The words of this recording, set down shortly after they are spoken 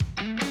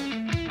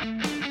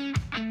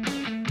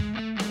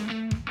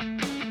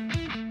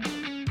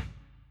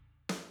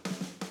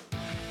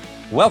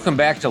Welcome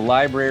back to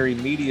Library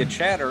Media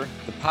Chatter,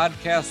 the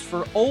podcast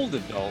for old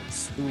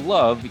adults who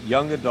love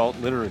young adult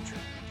literature.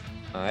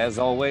 As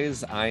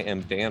always, I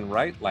am Dan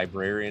Wright,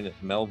 librarian at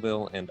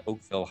Melville and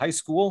Oakville High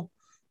School.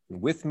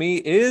 With me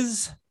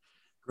is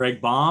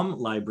Greg Baum,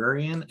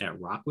 librarian at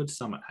Rockwood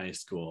Summit High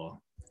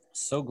School.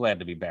 So glad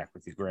to be back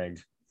with you, Greg.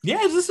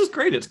 Yeah, this is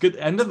great. It's good.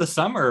 End of the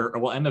summer,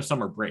 end of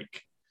summer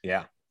break.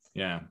 Yeah.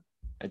 Yeah.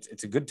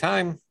 It's a good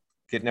time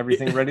getting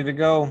everything ready to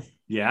go.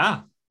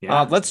 Yeah.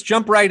 Let's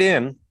jump right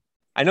in.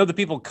 I know the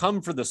people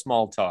come for the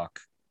small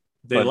talk,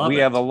 but we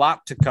have a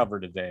lot to cover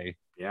today.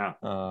 Yeah.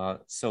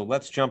 So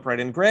let's jump right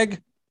in.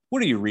 Greg,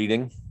 what are you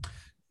reading?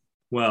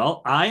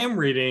 Well, I am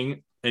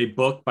reading a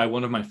book by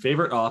one of my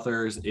favorite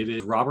authors. It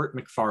is Robert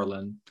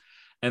Macfarlane,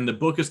 and the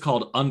book is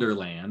called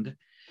Underland.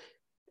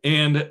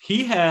 And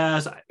he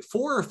has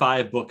 4 or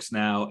 5 books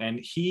now, and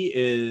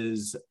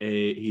he's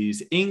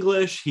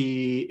English.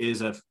 He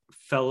is a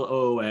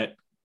fellow at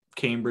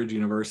Cambridge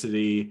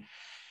University.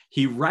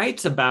 He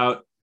writes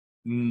about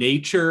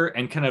nature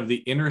and kind of the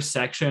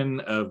intersection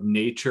of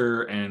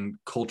nature and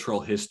cultural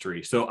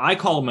history. So I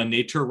call him a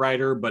nature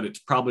writer, but it's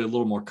probably a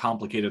little more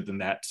complicated than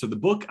that. So the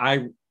book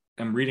I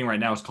am reading right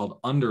now is called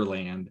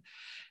Underland,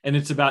 and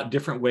it's about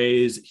different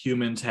ways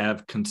humans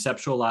have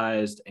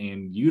conceptualized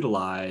and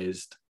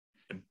utilized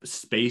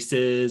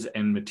spaces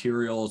and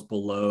materials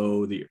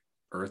below the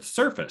Earth's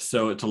surface.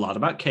 So it's a lot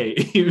about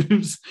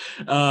caves,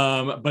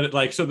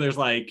 but so there's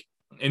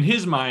in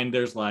his mind,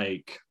 there's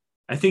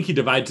I think he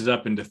divides it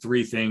up into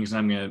 3 things,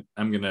 and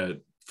I'm gonna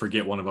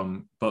forget one of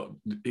them. But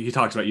he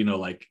talks about,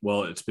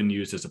 it's been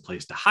used as a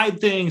place to hide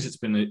things. It's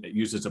been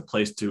used as a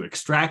place to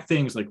extract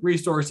things like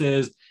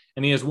resources.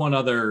 And he has one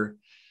other,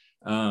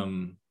 I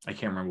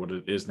can't remember what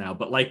it is now.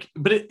 But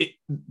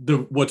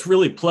what's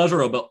really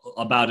pleasurable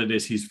about it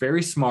is he's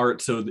very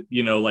smart. So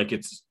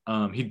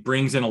he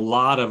brings in a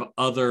lot of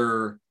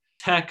other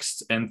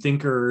texts and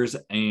thinkers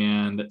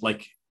and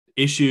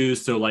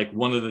issues. So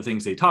one of the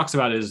things he talks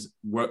about is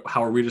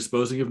how are we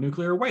disposing of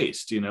nuclear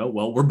waste?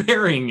 Well, we're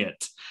burying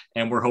it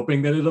and we're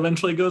hoping that it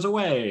eventually goes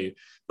away.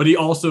 But he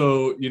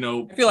also, I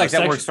feel like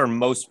that works for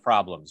most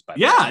problems.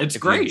 It's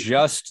great.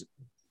 Just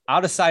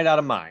out of sight, out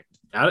of mind.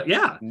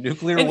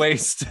 Nuclear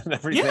waste and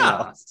everything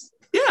else.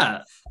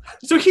 Yeah.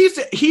 So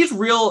he's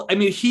real. I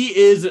mean, he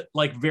is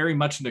very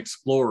much an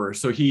explorer.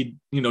 So he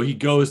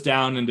goes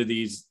down into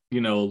these,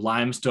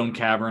 limestone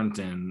caverns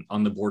and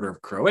on the border of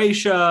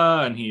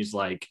Croatia, and he's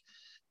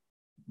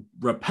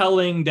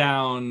rappelling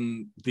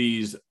down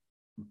these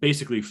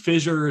basically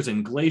fissures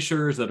and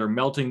glaciers that are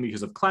melting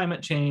because of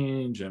climate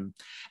change. And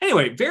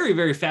anyway, very,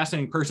 very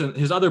fascinating person.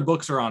 His other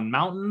books are on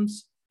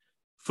mountains,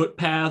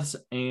 footpaths,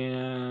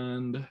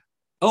 and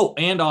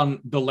on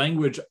the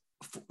language,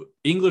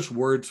 English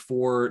words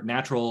for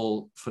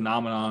natural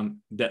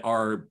phenomenon that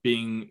are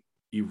being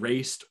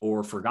erased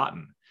or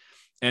forgotten.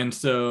 And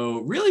so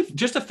really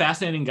just a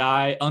fascinating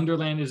guy.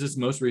 Underland is his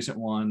most recent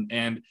one,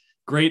 and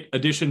great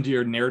addition to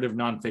your narrative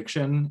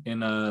nonfiction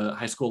in a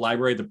high school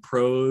library. The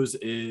prose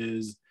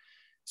is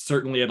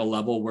certainly at a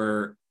level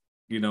where,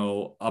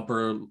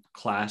 upper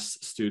class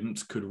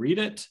students could read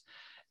it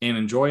and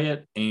enjoy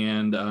it.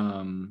 And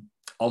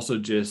also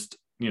just,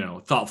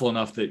 thoughtful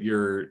enough that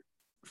your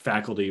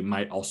faculty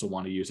might also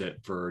want to use it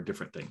for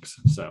different things.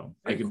 So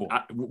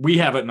we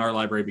have it in our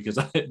library because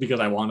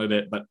I wanted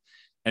it. But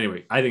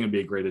anyway, I think it'd be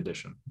a great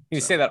addition. Can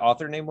you say that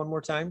author name one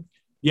more time?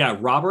 Yeah,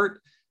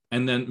 Robert.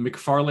 And then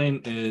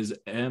Macfarlane is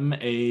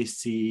Macfarlane.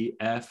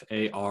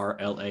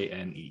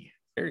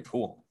 Very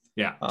cool.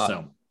 Yeah.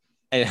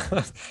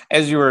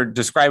 As you were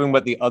describing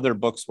what the other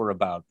books were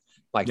about,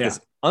 this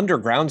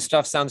underground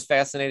stuff sounds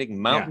fascinating.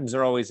 Mountains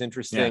are always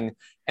interesting,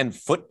 and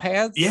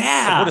footpaths.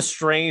 Yeah. What a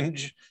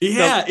strange.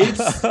 Yeah,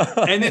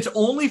 it's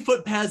only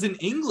footpaths in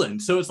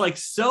England, so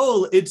it's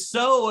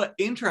so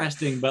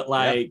interesting. But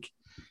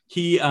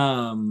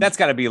that's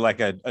got to be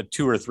a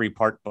 2 or 3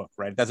 part book,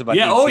 right? That's about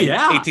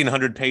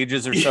 1,800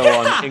 pages or so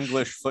on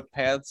English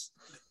footpaths.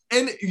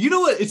 And you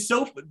know what?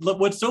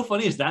 What's so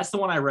funny is that's the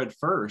one I read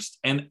first,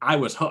 and I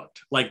was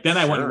hooked. Then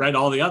I went and read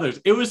all the others.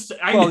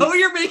 I know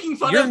you're making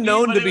fun of me. You're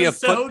known to be a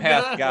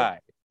footpath guy.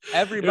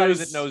 Everybody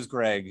that knows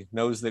Greg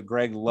knows that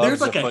Greg loves.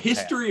 There's a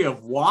history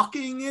of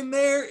walking in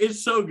there.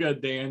 It's so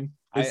good, Dan.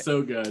 It's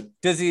so good.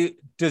 Does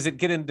it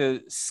get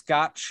into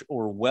Scotch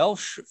or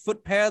Welsh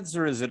footpaths,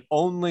 or is it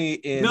only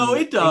in? No,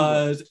 it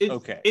does.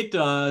 It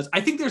does.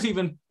 I think there's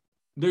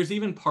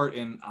even part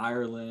in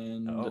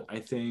Ireland. I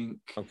think.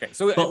 Okay,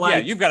 so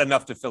you've got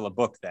enough to fill a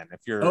book then. If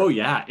you're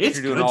it's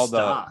you're doing all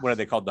stuff. What are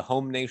they called? The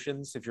home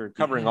nations. If you're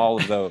covering all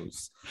of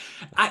those.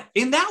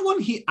 In that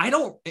one,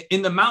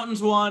 in the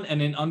mountains one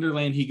and in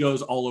Underland, he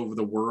goes all over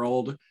the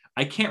world.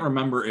 I can't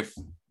remember if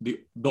he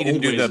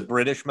didn't do the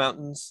British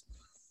mountains.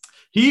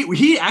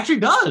 He actually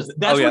does.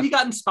 That's where he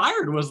got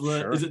inspired.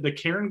 Is it the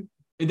Cairn?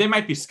 They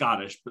might be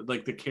Scottish, but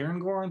the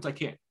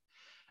Cairngorms.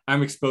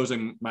 I'm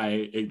exposing my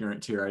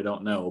ignorance here. I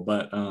don't know,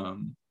 but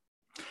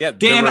Yeah,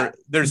 Dan,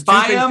 there's two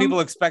buy things 'em. people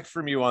expect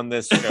from you on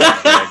this show.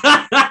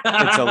 Greg.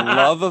 It's a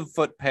love of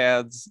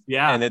footpads,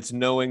 Yeah. and it's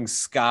knowing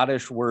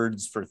Scottish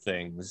words for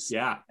things.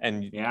 Yeah.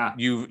 And Yeah.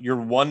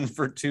 you're 1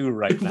 for 2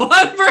 right now.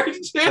 1 for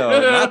 2.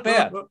 So not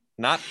bad.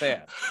 Not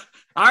bad.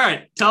 All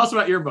right. Tell us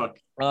about your book.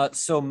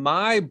 So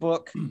my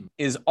book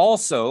is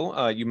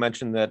also, you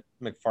mentioned that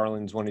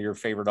McFarlane's one of your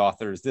favorite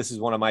authors. This is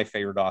one of my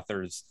favorite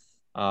authors.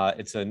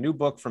 It's a new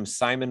book from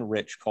Simon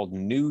Rich called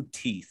New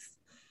Teeth.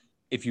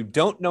 If you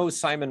don't know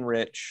Simon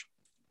Rich,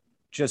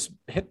 just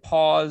hit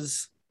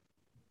pause,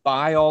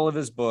 buy all of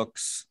his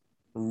books,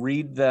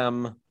 read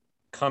them,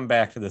 come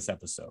back to this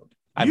episode.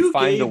 You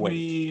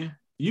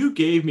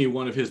gave me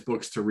one of his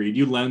books to read.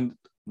 You lent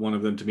one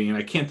of them to me, and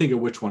I can't think of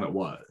which one it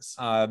was.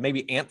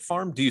 Maybe Ant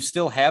Farm. Do you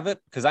still have it?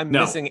 Because I'm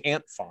missing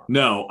Ant Farm.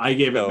 No, I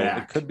gave it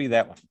back. It could be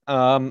that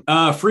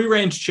one. Free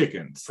Range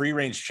Chickens. Free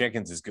Range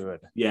Chickens is good.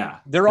 Yeah.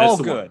 They're all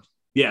good. One.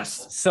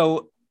 Yes.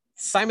 So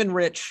Simon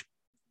Rich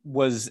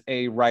was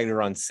a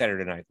writer on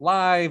Saturday Night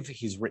Live.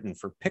 He's written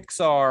for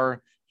Pixar.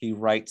 He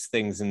writes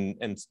things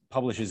and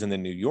publishes in the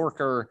New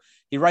Yorker.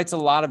 He writes a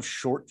lot of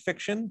short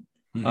fiction.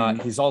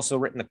 Mm-hmm. He's also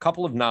written a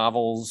couple of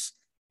novels.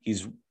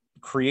 He's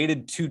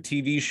created 2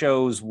 TV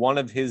shows. One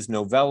of his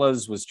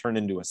novellas was turned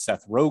into a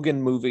Seth Rogen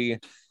movie.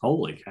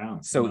 Holy cow.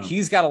 So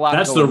he's got a lot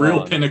That's going the real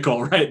on.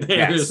 Pinnacle right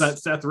there. Yes. Is that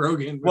Seth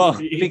Rogen movie. Well,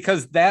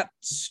 because that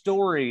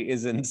story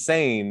is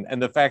insane. And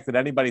the fact that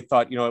anybody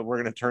thought, we're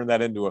going to turn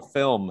that into a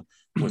film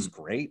was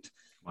great.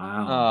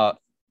 Wow.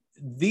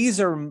 These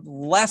are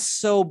less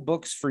so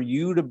books for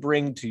you to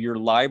bring to your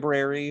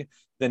library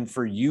than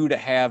for you to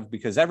have,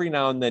 because every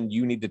now and then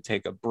you need to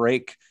take a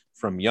break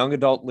from young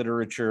adult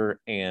literature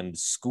and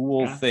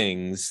school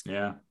things.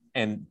 Yeah.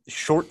 And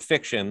short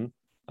fiction,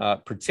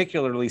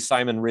 particularly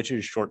Simon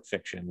Rich's short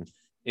fiction,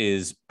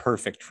 is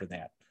perfect for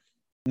that.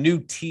 New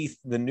Teeth,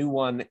 the new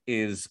one,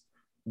 is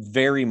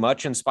very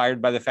much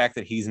inspired by the fact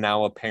that he's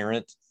now a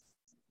parent.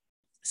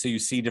 So you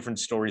see different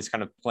stories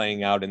kind of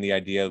playing out in the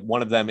idea.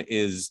 One of them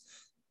is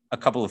a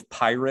couple of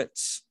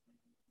pirates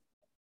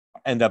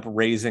end up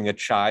raising a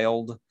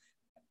child,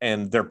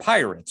 and they're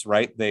pirates,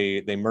 right?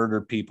 They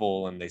murder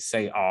people and they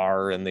say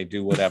R and they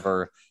do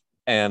whatever.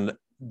 And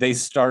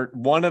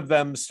one of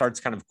them starts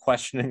kind of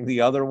questioning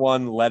the other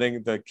one,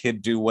 letting the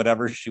kid do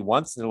whatever she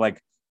wants. And they're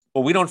like,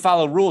 well, we don't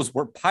follow rules.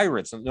 We're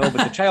pirates. And, no,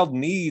 but the child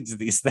needs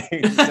these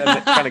things. And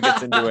it kind of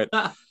gets into it.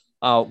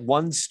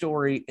 One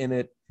story in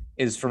it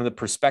is from the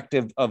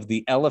perspective of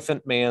the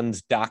Elephant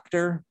Man's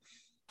doctor.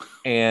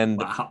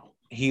 And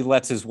he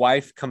lets his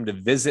wife come to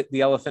visit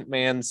the Elephant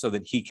Man so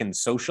that he can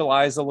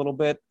socialize a little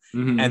bit.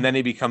 Mm-hmm. And then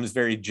he becomes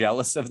very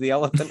jealous of the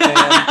Elephant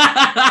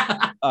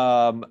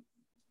Man.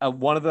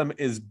 One of them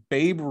is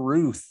Babe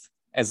Ruth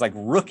as like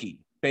rookie.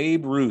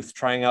 Babe Ruth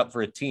trying out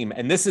for a team.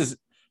 And this is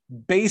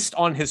based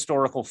on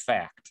historical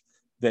fact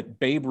that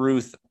Babe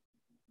Ruth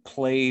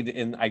played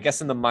in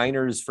the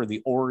minors for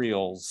the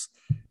Orioles,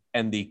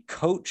 and the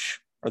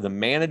coach or the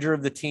manager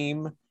of the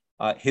team,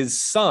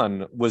 his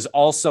son was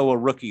also a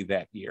rookie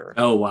that year.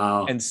 Oh,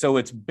 wow. And so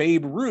it's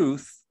Babe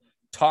Ruth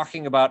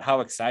talking about how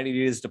excited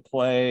he is to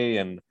play.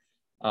 And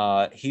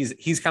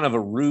he's kind of a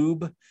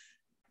rube.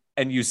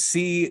 And you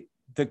see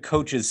the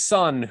coach's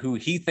son, who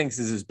he thinks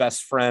is his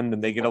best friend,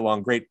 and they get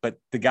along great, but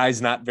the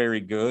guy's not very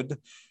good.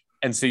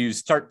 And so you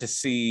start to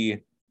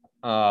see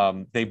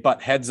they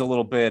butt heads a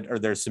little bit, or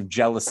there's some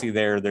jealousy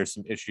there. There's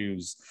some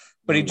issues,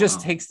 but he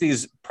just takes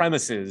these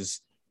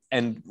premises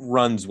and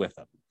runs with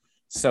them.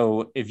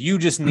 So if you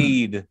just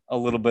need a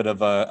little bit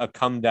of a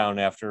come down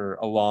after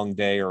a long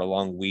day or a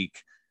long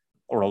week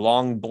or a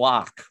long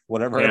block,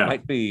 whatever it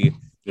might be,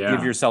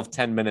 give yourself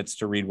 10 minutes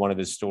to read one of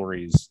his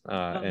stories,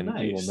 and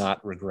you will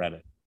not regret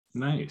it.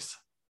 Nice.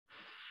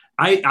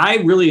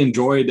 I really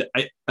enjoyed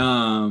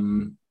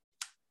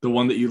the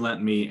one that you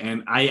lent me,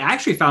 and I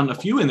actually found a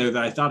few in there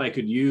that I thought I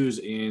could use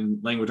in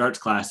language arts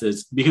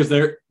classes, because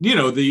they're,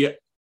 the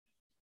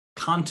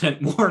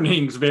content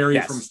warnings vary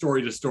from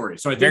story to story.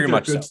 So I think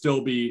there could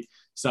still be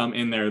some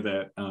in there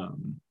that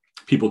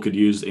people could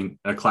use in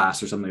a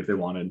class or something if they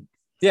wanted.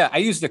 Yeah, I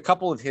used a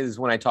couple of his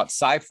when I taught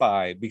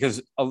sci-fi,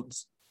 because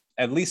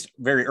at least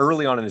very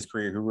early on in his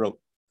career, he wrote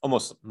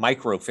almost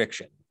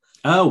microfiction.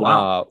 Oh,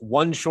 wow.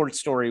 One short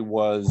story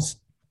was,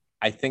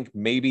 I think,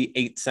 maybe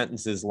 8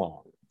 sentences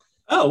long.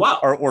 Oh, wow.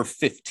 Or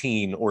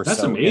 15 or so.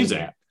 That's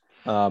amazing.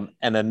 And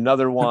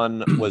another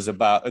one was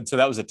about, so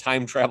that was a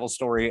time travel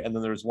story. And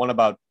then there was one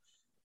about,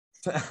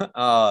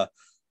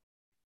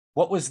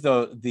 what was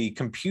the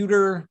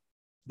computer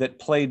that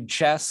played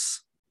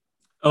chess?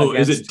 Oh,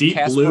 is it Deep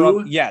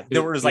Blue? Yeah,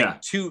 there was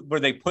two, where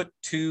they put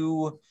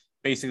two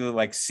basically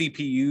like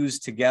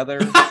CPUs together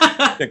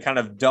to kind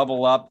of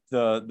double up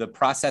the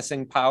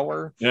processing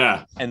power.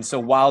 Yeah. And so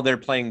while they're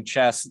playing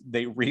chess,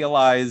 they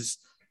realize,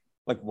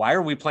 like, why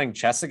are we playing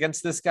chess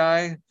against this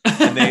guy?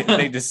 And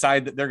they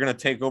decide that they're going to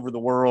take over the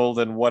world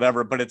and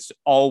whatever, but it's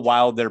all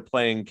while they're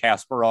playing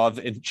Kasparov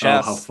in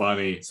chess. Oh, how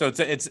funny. So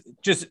it's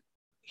just,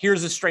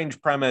 here's a strange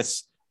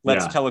premise.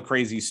 Let's tell a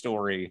crazy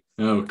story.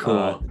 Oh,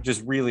 cool.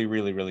 Just really,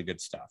 really, really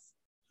good stuff.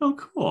 Oh,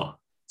 cool.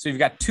 So you've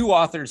got 2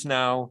 authors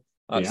now.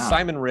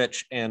 Simon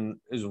Rich, and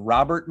is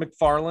Robert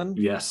McFarlane.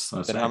 Yes,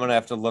 that's Then right. I'm going to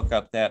have to look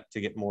up that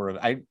to get more of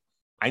it.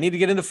 I need to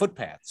get into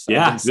footpaths.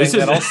 Yeah, I've been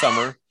saying that all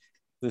summer.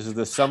 This is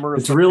the summer of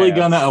it's really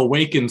footpaths. gonna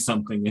awaken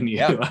something in you.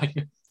 Yeah.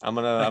 I'm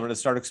gonna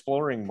start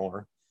exploring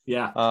more.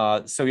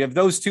 Yeah. So you have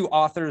those two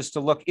authors to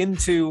look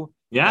into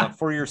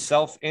for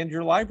yourself and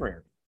your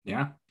library.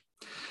 Yeah.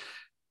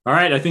 All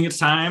right. I think it's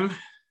time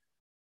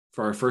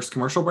for our first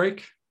commercial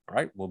break. All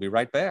right. We'll be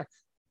right back.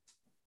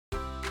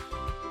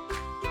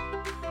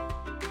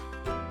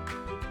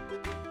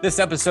 This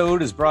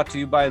episode is brought to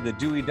you by the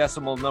Dewey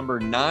Decimal number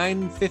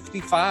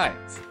 955,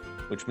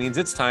 which means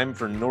it's time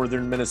for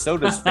Northern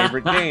Minnesota's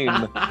favorite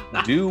game,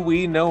 Do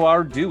We Know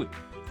Our Dewey?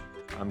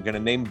 I'm going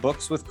to name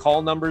books with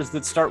call numbers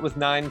that start with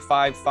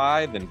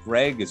 955, and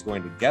Greg is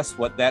going to guess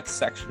what that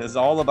section is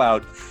all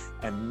about.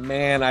 And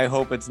man, I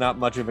hope it's not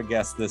much of a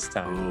guess this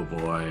time. Oh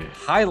boy.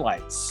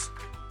 Highlights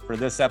for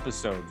this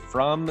episode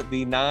from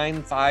the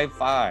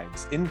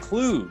 955s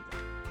include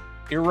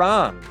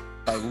Iran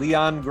by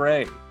Leon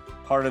Gray,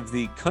 part of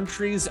the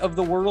Countries of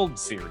the World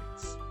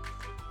series.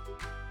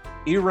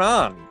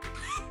 Iran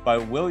by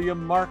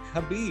William Mark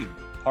Habib,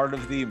 part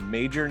of the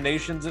Major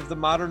Nations of the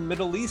Modern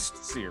Middle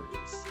East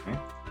series.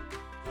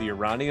 The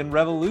Iranian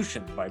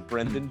Revolution by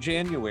Brendan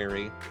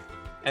January,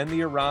 and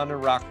the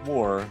Iran-Iraq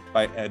War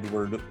by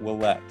Edward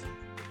Willett.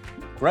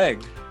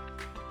 Greg,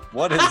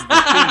 what is the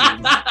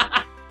theme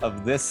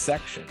of this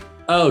section?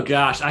 Oh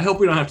gosh, I hope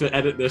we don't have to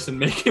edit this and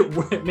make it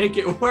work.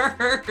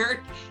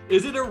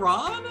 Is it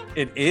Iran?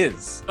 It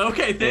is.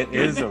 Okay, it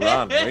is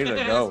Iran. Way to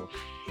go.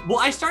 Well,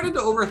 I started to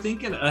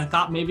overthink it. I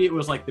thought maybe it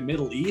was like the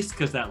Middle East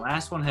because that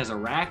last one has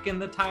Iraq in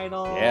the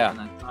title. Yeah.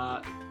 And I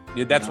thought,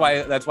 that's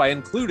why I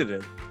included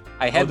it.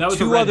 I had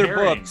two other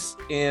books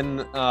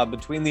in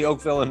between the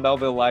Oakville and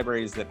Melville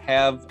libraries that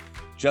have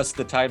just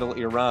the title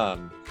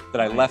Iran, that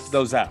I left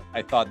those out.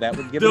 I thought that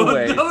would give it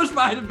away. Those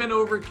might have been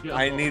overkill.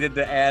 I needed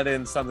to add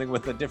in something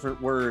with a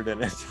different word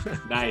in it.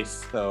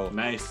 Nice. So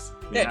nice.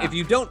 Yeah, if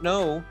you don't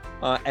know,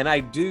 and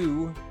I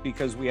do,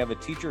 because we have a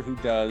teacher who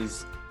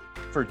does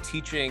for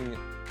teaching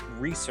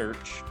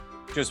research.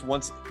 Just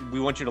once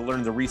we want you to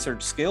learn the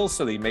research skills,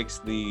 so that he makes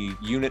the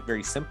unit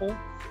very simple.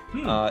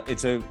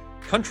 It's a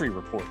country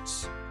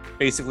reports.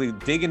 Basically,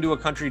 dig into a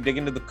country, dig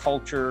into the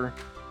culture,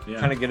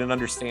 kind of get an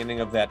understanding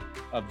of that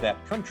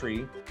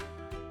country.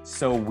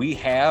 So we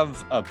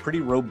have a pretty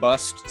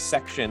robust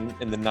section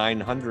in the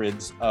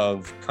 900s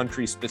of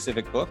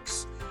country-specific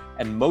books,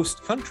 and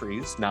most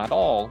countries, not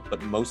all,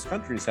 but most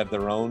countries have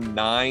their own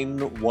 9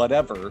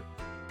 whatever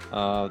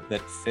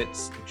that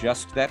fits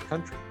just that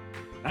country.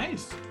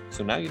 Nice.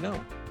 So now you know.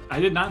 I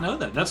did not know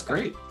that. That's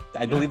great.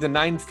 I believe the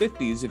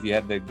 950s, if you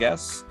had to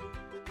guess,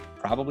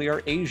 probably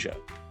are Asia.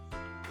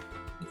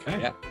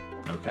 Okay. Yeah.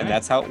 Okay. And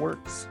that's how it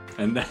works.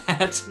 And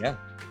that. Yeah.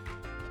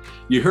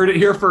 You heard it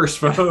here first,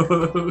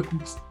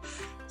 folks.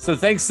 So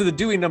thanks to the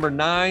Dewey number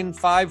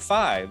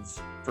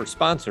 955 for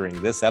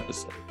sponsoring this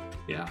episode.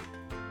 Yeah.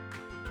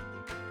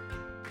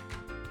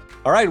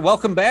 All right,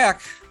 welcome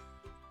back.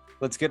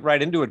 Let's get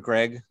right into it,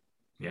 Greg.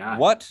 Yeah.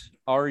 What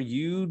are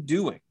you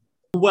doing?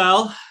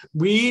 Well,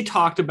 we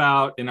talked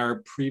about in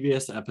our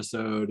previous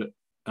episode,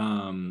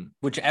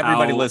 which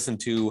everybody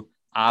listened to,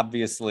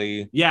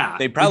 obviously. Yeah.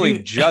 They probably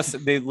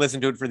they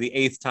listened to it for the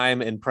 8th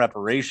time in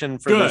preparation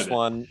for this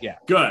one. Yeah.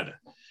 Good.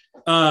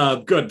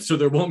 Good. So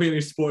there won't be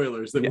any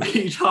spoilers that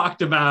we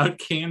talked about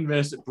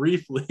Canvas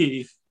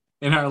briefly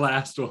in our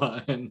last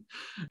one,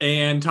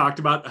 and talked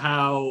about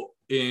how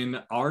in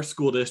our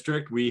school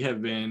district we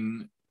have,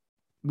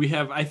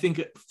 I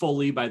think,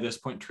 fully by this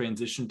point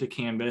transitioned to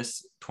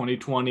Canvas.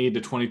 2020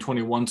 to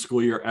 2021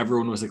 school year,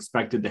 everyone was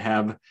expected to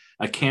have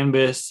a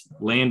Canvas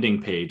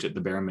landing page at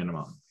the bare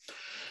minimum.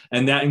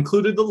 And that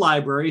included the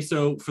library.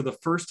 So for the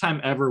first time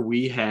ever,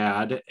 we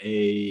had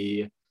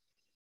a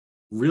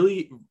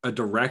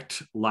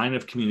direct line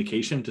of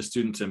communication to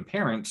students and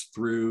parents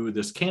through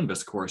this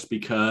Canvas course,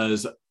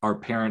 because our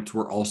parents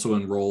were also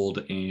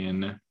enrolled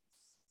in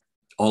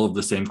all of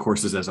the same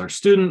courses as our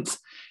students.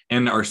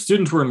 And our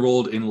students were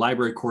enrolled in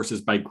library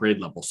courses by grade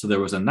level. So there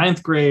was a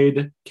 9th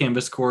grade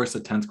Canvas course, a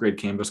 10th grade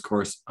Canvas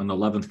course, an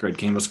 11th grade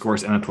Canvas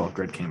course, and a 12th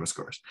grade Canvas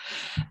course.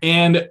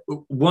 And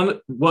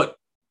what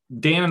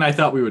Dan and I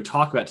thought we would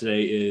talk about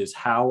today is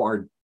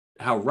how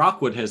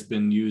Rockwood has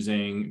been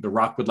using, the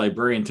Rockwood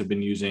librarians have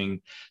been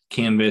using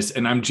Canvas.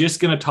 And I'm just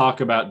going to talk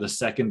about the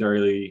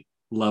secondary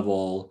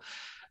level.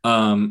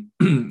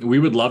 We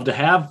would love to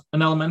have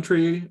an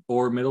elementary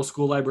or middle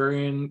school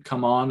librarian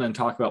come on and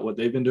talk about what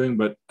they've been doing,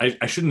 but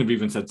I shouldn't have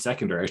even said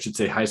secondary. I should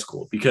say high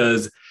school,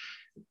 because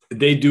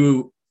they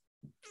do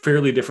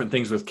fairly different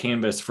things with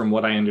Canvas from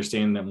what I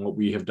understand than what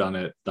we have done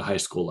at the high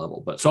school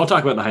level. So I'll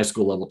talk about the high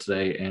school level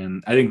today,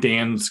 and I think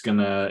Dan's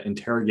gonna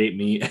interrogate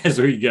me as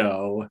we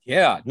go.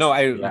 Yeah,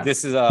 no,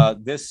 this is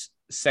this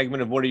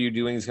segment of What Are You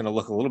Doing is going to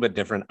look a little bit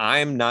different.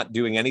 I'm not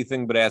doing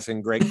anything but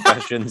asking great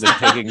questions and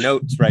taking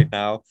notes right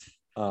now.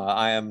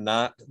 I am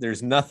not.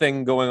 There's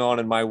nothing going on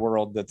in my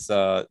world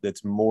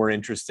that's more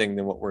interesting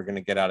than what we're going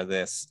to get out of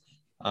this.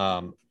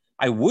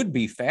 I would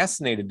be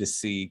fascinated to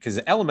see, because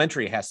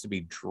elementary has to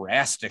be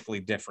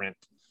drastically different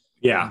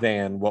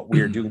than what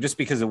we're doing, just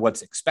because of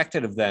what's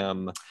expected of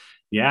them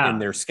in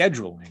their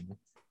scheduling.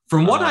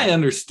 From what I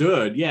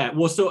understood,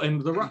 well, so,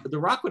 and the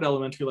Rockwood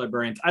Elementary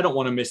librarians, I don't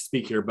want to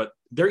misspeak here, but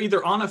they're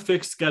either on a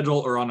fixed schedule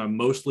or on a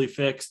mostly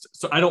fixed.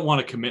 So I don't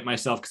want to commit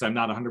myself because I'm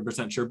not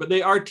 100% sure, but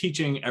they are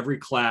teaching every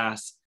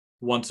class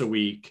once a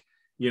week,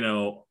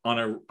 on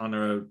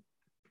a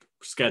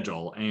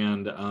schedule.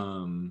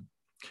 And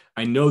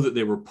I know that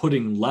they were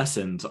putting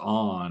lessons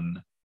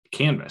on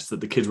Canvas that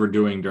the kids were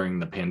doing during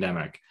the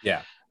pandemic.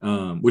 Yeah.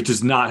 Which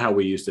is not how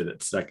we used it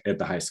at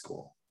the high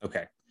school.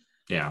 Okay.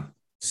 Yeah.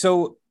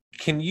 So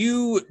can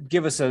you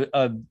give us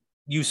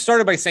you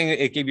started by saying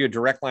it gave you a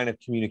direct line of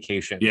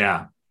communication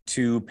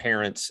to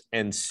parents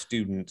and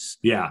students.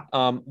 Yeah.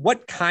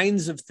 What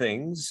kinds of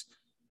things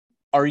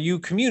are you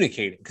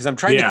communicating? Because I'm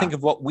trying to think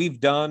of what we've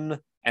done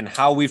and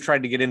how we've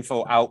tried to get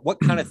info out. What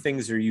kind of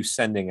things are you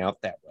sending out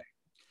that way?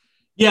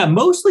 Yeah,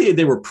 mostly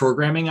they were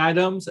programming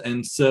items.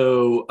 And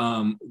so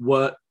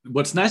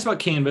what's nice about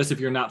Canvas, if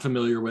you're not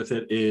familiar with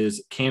it,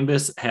 is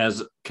Canvas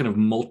has kind of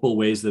multiple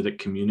ways that it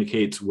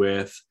communicates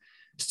with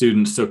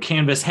students. So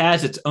Canvas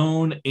has its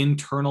own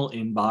internal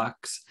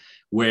inbox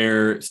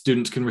where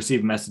students can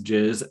receive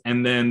messages.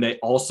 And then they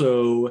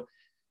also,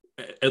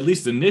 at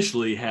least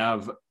initially,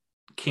 have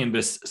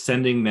Canvas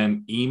sending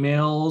them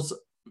emails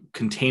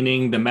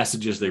containing the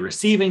messages they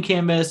receive in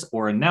Canvas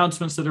or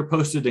announcements that are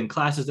posted in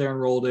classes they're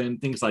enrolled in,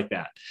 things like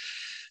that.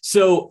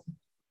 So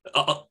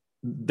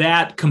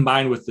that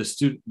combined with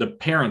the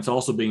parents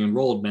also being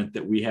enrolled meant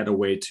that we had a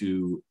way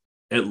to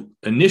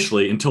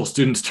initially, until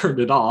students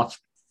turned it off,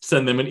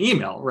 send them an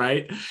email,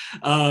 right?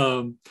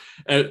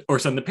 Or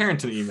send the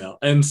parents an email.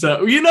 And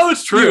so,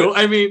 it's true.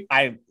 I mean,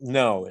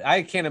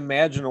 I can't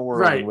imagine a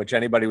world in which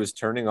anybody was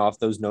turning off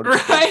those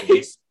notifications.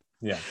 Right.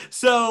 Yeah.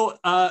 So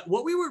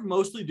what we were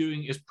mostly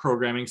doing is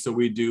programming. So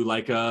we do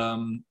like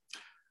a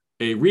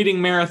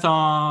reading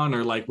marathon,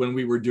 or like when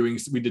we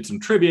did some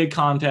trivia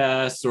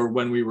contests, or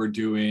when we were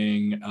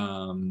doing,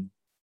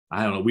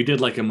 I don't know, we did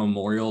like a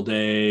Memorial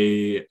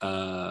Day,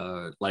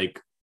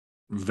 like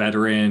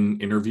veteran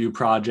interview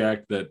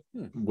project that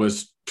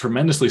was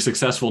tremendously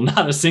successful.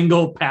 Not a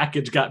single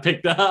package got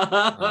picked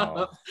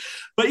up,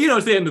 but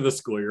it's the end of the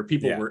school year.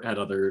 People had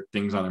other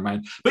things on their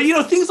mind, but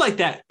things like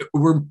that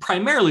were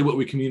primarily what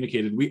we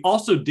communicated. We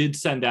also did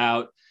send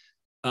out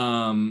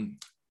some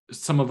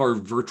of our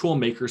virtual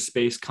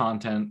makerspace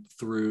content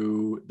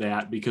through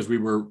that, because we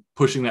were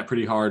pushing that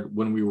pretty hard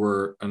when we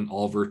were an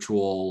all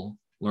virtual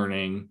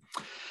learning.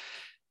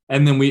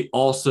 And then we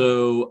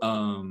also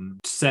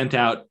sent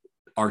out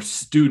our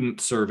student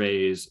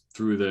surveys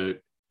through the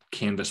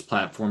Canvas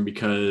platform,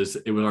 because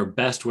it was our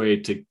best way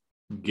to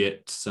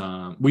get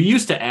some. We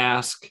used to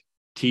ask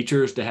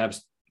teachers to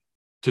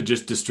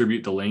just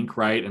distribute the link,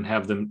 right, and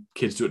have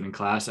kids do it in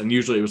class, and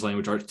usually it was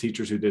language arts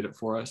teachers who did it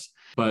for us.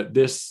 But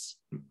this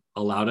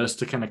allowed us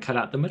to kind of cut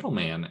out the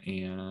middleman,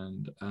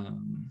 and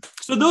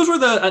so those were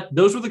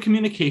the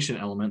communication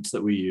elements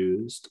that we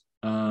used.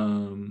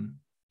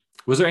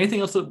 Was there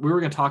anything else that we were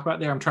going to talk about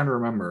there? I'm trying to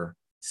remember.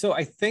 So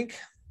I think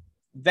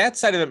that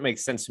side of it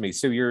makes sense to me.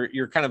 So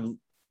you're kind of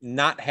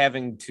not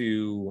having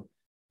to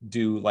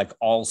do like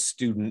all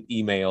student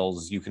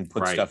emails. You can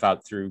put stuff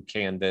out through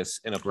Canvas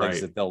in a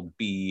place that they'll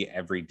be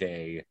every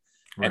day.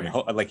 And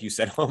like you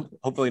said,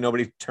 hopefully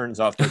nobody turns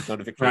off those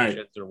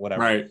notifications or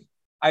whatever. Right.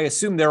 I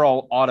assume they're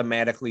all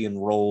automatically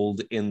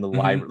enrolled in the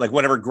library, like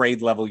whatever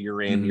grade level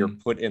you're in, you're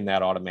put in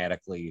that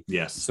automatically.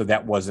 Yes. So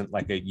that wasn't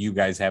like you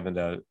guys having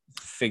to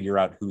figure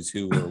out who's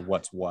who or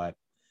what's what.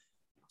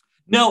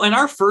 No, in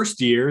our first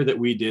year that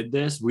we did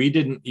this, we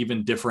didn't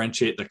even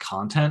differentiate the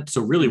content.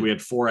 So really, we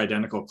had 4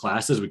 identical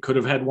classes. We could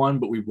have had one,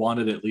 but we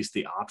wanted at least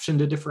the option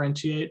to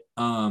differentiate.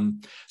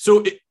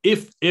 So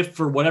if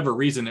for whatever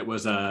reason it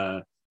was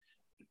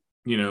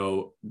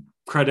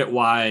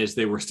credit-wise,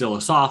 they were still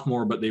a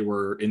sophomore, but they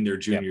were in their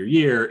junior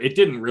year, it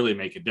didn't really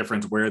make a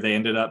difference where they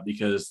ended up,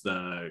 because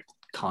the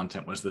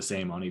content was the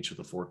same on each of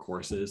the 4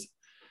 courses.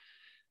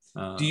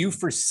 Do you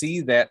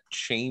foresee that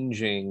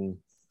changing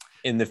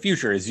in the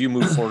future as you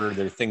move forward? Are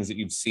there things that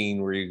you've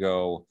seen where you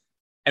go,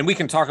 and we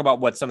can talk about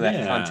what some of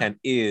that content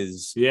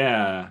is.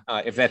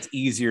 If that's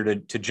easier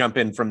to jump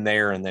in from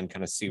there and then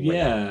kind of see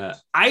where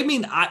I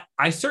mean,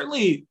 I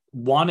certainly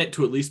want it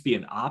to at least be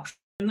an option,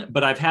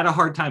 but I've had a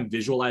hard time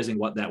visualizing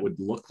what that would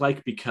look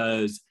like,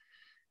 because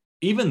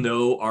even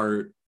though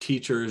our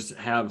teachers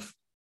have,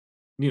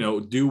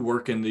 do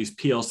work in these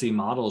PLC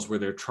models where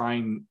they're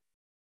trying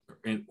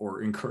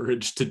or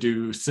encouraged to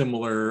do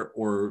similar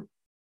or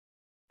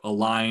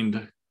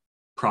aligned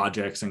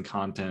projects and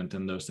content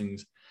and those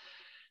things,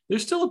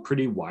 there's still a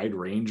pretty wide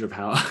range of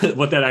how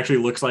what that actually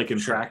looks like in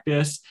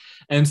practice.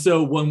 And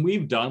so when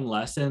we've done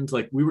lessons,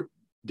 like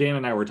Dan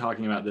and I were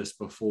talking about this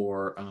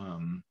before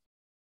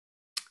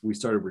we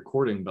started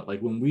recording, but like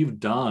when we've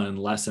done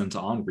lessons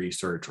on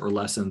research or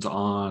lessons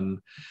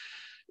on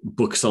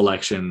book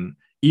selection,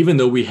 even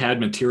though we had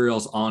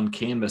materials on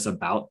Canvas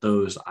about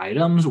those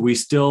items, we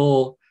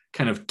still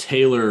kind of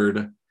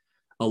tailored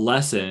a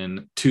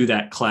lesson to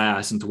that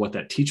class and to what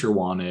that teacher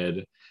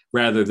wanted,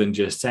 rather than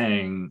just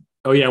saying,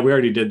 oh yeah, we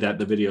already did that,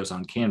 the video's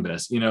on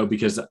Canvas,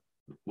 because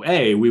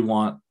we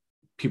want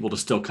people to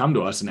still come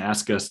to us and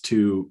ask us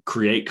to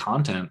create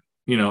content,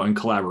 in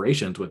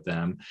collaborations with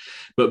them,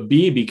 but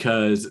B,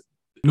 because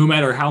no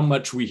matter how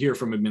much we hear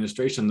from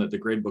administration that the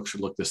gradebook should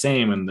look the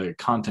same and the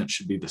content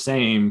should be the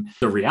same,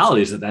 the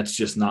reality is that that's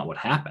just not what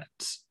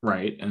happens,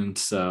 right? And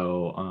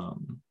so,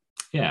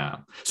 yeah.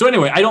 So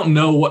anyway, I don't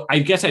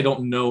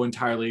know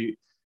entirely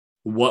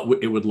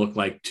what it would look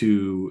like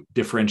to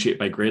differentiate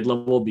by grade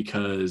level,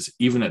 because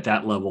even at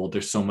that level,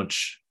 there's so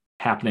much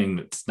happening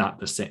that's not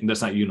the same,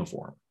 that's not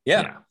uniform.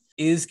 Yeah.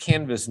 Is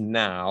Canvas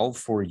now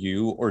for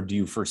you, or do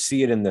you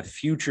foresee it in the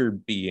future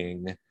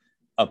being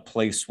a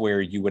place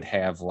where you would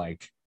have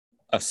like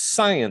a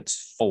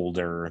science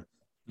folder?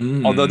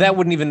 Although that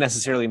wouldn't even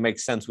necessarily make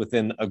sense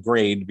within a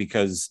grade,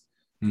 because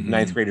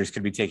ninth graders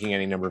could be taking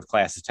any number of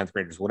classes, 10th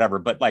graders, whatever.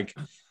 But like,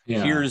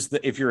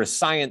 if you're a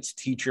science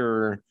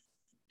teacher,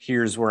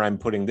 here's where I'm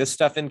putting this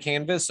stuff in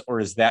Canvas, or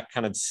is that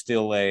kind of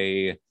still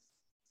a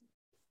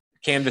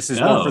Canvas is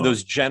more for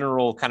those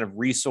general kind of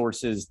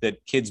resources that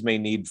kids may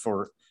need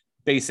for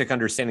basic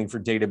understanding for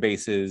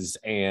databases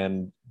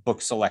and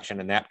book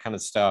selection and that kind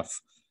of stuff,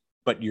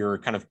 but you're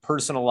kind of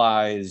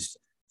personalized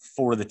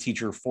for the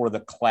teacher, for the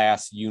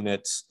class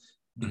units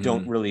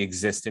don't really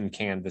exist in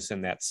Canvas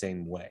in that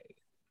same way?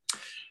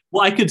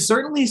 Well, I could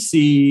certainly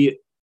see,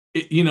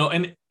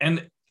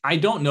 and I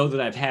don't know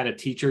that I've had a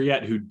teacher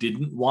yet who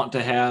didn't want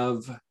to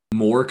have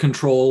more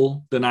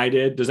control than I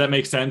did. Does that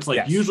make sense?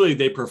 Like, usually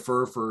they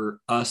prefer for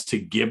us to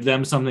give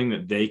them something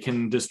that they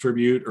can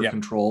distribute or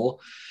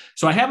control.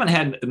 So I haven't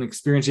had an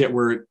experience yet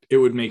where it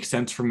would make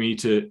sense for me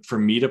to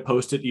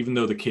post it, even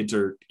though the kids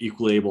are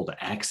equally able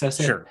to access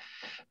it. Sure.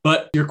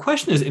 But your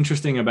question is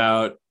interesting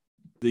about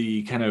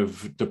the kind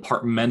of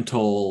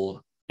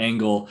departmental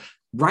angle.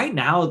 Right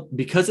now,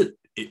 because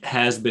it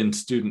has been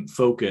student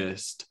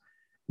focused,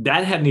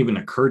 that hadn't even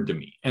occurred to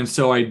me. And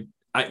so I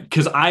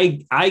guess I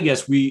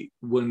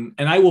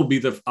will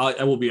be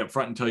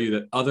upfront and tell you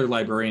that other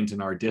librarians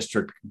in our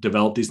district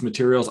develop these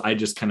materials. I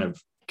just kind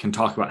of can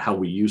talk about how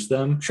we use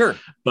them. Sure.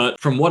 But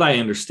from what I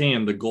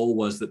understand, the goal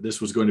was that this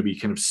was going to be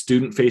kind of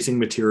student facing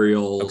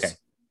materials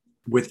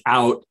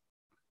without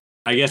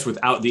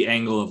the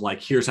angle of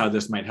like, here's how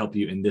this might help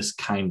you in this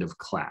kind of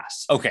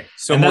class. Okay.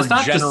 So more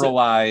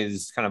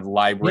generalized kind of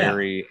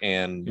library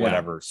and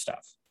whatever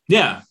stuff.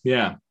 Yeah.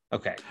 Yeah.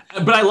 Okay.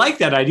 But I like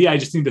that idea. I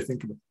just need to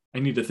think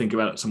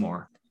about it some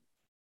more.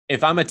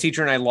 If I'm a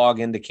teacher and I log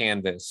into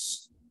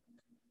Canvas,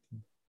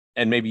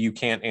 and maybe you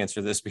can't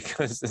answer this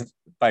because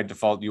by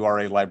default you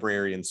are a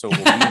librarian, so it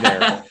will be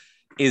there.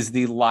 Is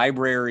the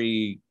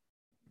library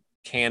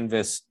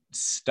Canvas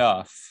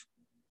stuff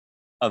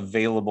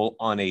available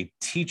on a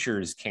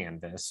teacher's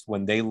Canvas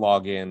when they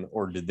log in,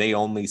 or do they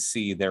only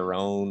see their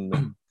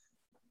own?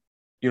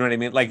 You know what I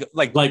mean? Like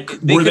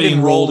were they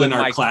enrolled in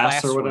our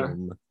class or whatever?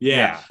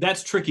 Yeah,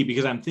 that's tricky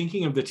because I'm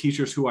thinking of the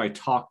teachers who I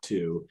talked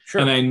to,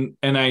 and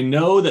I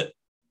know that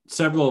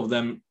several of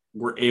them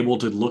were able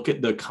to look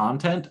at the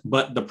content,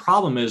 but the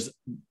problem is,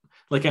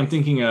 like, I'm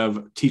thinking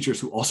of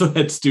teachers who also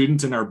had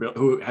students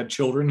who had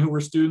children who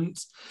were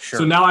students.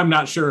 Sure. So now I'm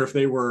not sure if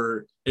they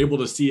were able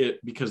to see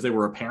it because they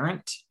were a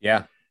parent.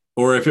 Yeah.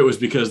 Or if it was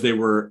because they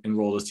were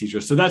enrolled as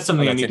teachers. So that's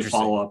something I need to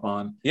follow up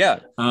on. Yeah.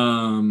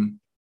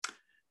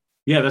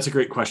 Yeah, that's a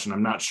great question.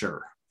 I'm not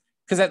sure.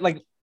 Because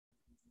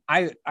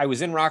I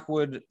was in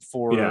Rockwood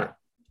for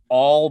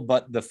all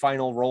but the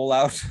final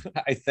rollout,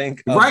 I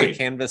think, of the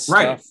Canvas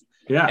stuff.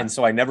 Yeah. And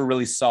so I never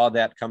really saw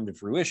that come to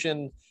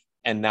fruition.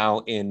 And now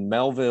in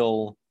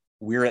Melville,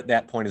 we're at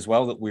that point as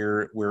well, that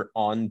we're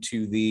on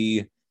to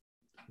the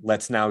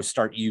let's now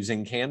start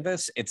using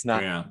Canvas. It's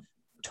not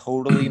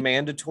totally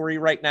mandatory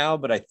right now,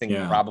 but I think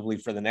probably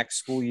for the next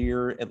school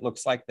year, it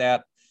looks like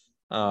that.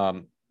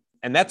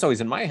 And that's always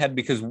in my head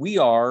because we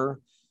are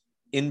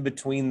in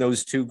between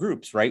those two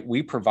groups, right?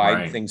 We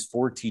provide things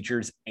for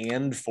teachers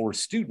and for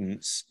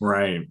students.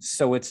 Right.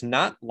 So it's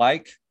not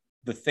like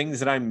the things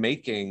that I'm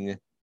making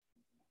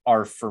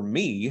are for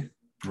me.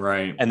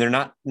 Right. And they're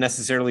not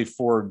necessarily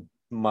for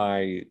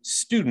my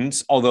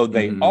students, although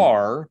they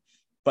are,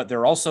 but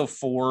they're also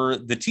for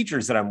the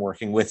teachers that I'm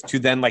working with to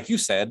then, like you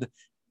said,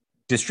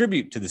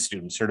 distribute to the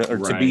students or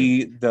to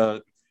be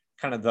the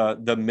kind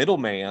of the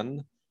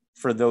middleman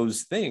for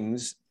those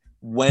things.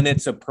 When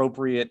it's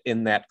appropriate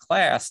in that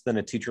class, then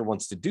a teacher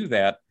wants to do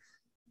that.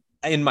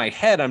 In my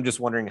head, I'm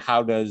just wondering,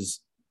 how does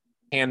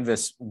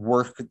Canvas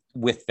work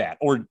with that?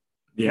 Or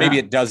maybe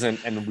it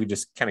doesn't, and we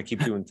just kind of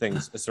keep doing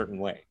things a certain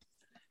way.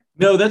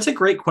 No, that's a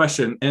great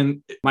question.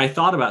 And my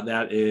thought about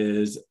that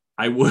is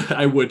I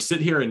would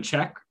sit here and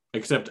check,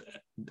 except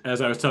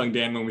as I was telling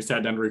Dan when we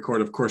sat down to record,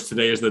 of course,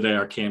 today is the day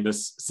our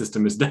Canvas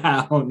system is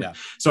down. Yeah.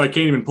 So I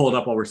can't even pull it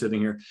up while we're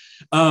sitting here.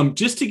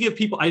 Just to give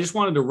people, I just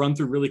wanted to run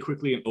through really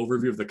quickly an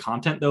overview of the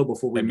content though,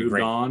 before we moved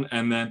on.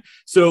 And then,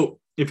 so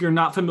if you're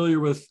not familiar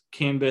with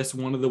Canvas,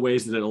 one of the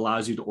ways that it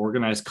allows you to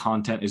organize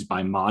content is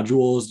by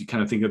modules. You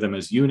kind of think of them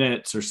as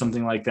units or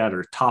something like that,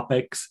 or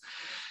topics.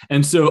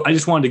 And so I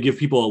just wanted to give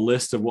people a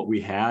list of what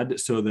we had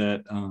so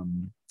that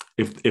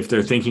if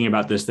they're thinking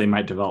about this, they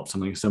might develop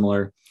something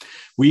similar.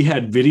 We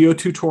had video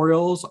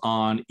tutorials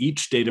on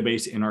each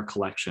database in our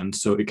collection.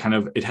 So it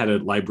had a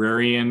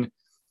librarian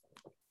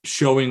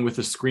showing with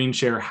a screen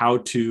share how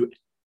to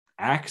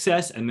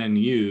access and then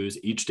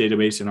use each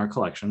database in our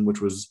collection,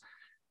 which was,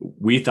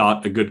 we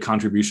thought, a good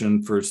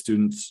contribution for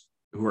students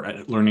who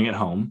are learning at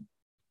home.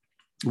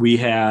 We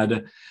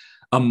had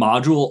a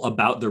module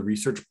about the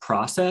research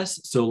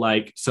process. So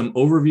like some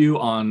overview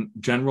on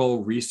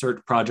general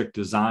research project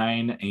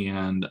design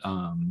and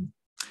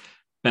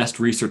best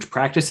research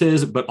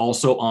practices, but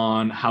also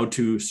on how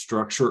to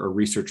structure a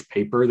research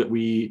paper that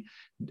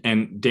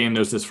and Dan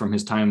knows this from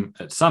his time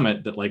at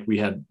Summit, that like we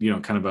had,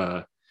 kind of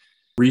a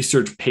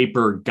research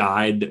paper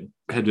guide that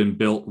had been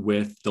built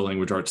with the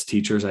language arts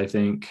teachers, I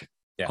think.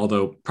 Yeah.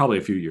 Although probably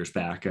a few years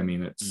back. I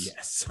mean,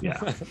 yes.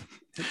 Yeah.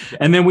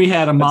 And then we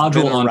had a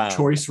module on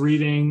choice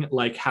reading,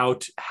 like how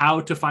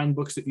to find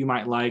books that you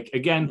might like.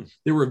 Again,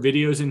 there were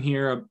videos in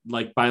here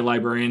like by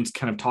librarians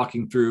kind of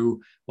talking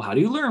through, well, how do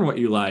you learn what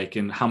you like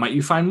and how might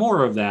you find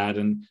more of that,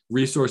 and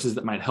resources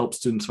that might help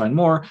students find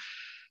more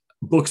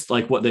books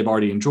like what they've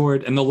already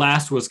enjoyed. And the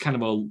last was kind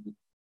of a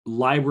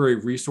library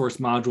resource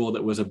module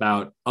that was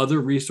about other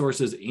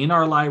resources in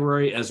our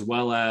library, as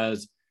well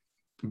as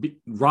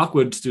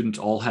Rockwood students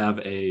all have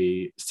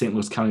a St.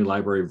 Louis County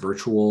Library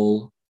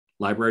virtual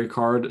library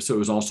card. So it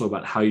was also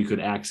about how you could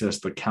access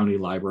the county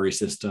library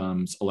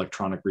system's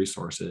electronic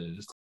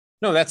resources.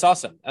 No, that's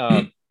awesome.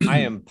 I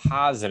am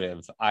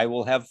positive I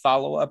will have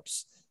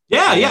follow-ups.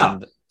 Yeah.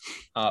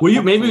 Well,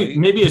 you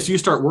maybe as you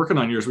start working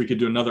on yours, we could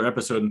do another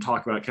episode and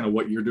talk about kind of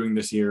what you're doing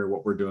this year,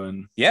 what we're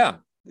doing. Yeah.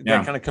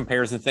 That kind of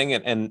comparison thing.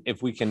 And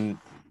if we can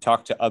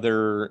talk to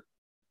other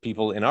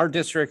people in our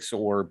districts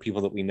or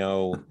people that we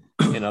know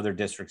in other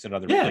districts and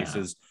other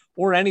places,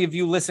 or any of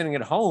you listening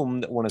at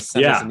home that want to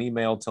send us an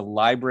email to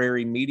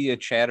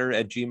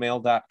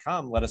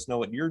librarymediachatter@gmail.com. Let us know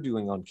what you're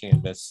doing on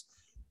Canvas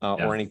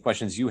or any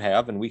questions you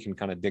have, and we can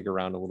kind of dig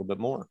around a little bit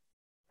more.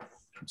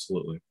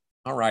 Absolutely.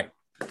 All right.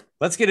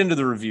 Let's get into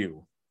the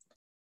review.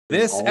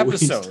 This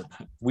episode,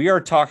 we are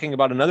talking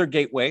about another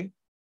gateway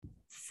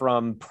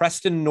from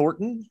Preston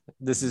Norton.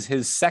 This is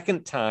his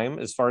second time,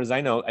 as far as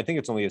I know. I think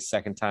it's only his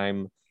second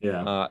time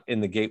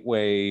in the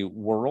gateway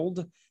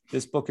world.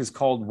 This book is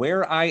called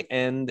Where I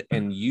End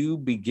and You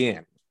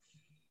Begin.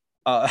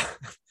 The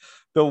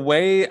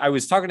way I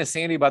was talking to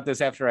Sandy about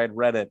this after I'd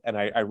read it, and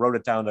I wrote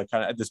it down to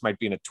kind of, this might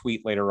be in a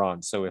tweet later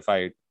on. So if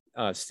I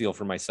steal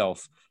for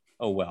myself,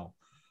 oh well.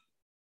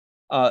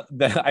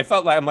 I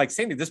felt like, I'm like,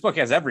 Sandy, this book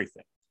has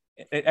everything.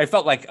 I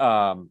felt like,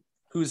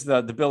 who's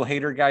the Bill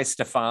Hader guy,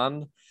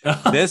 Stefan?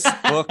 This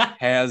book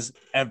has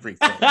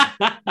everything.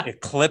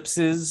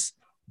 Eclipses,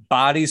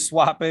 body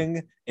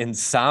swapping,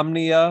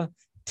 insomnia,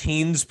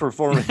 teens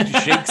performing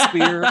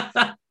Shakespeare,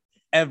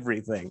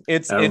 everything.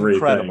 It's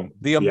incredible.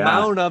 The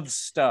amount of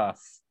stuff.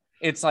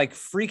 It's like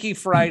Freaky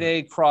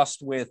Friday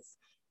crossed with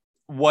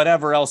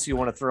whatever else you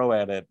want to throw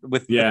at it,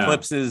 with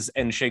eclipses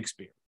and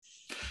Shakespeare.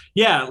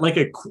 Yeah,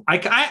 like I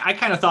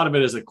kind of thought of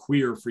it as a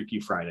queer Freaky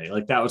Friday.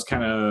 Like that was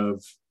kind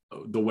of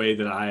the way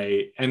that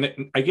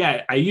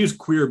I use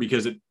queer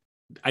because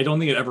I don't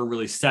think it ever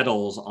really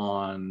settles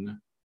on.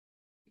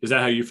 Is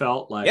that how you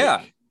felt? Like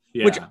yeah.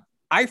 Which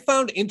I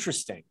found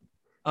interesting.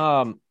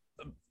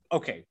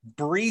 Okay,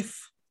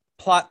 brief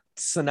plot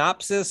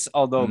synopsis,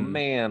 although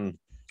man,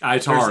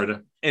 it's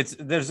hard.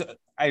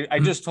 I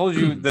just told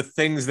you the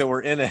things that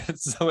were in it,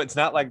 so it's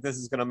not like this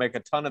is going to make a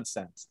ton of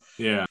sense.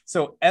 Yeah.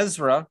 So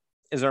Ezra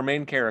is our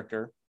main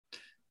character,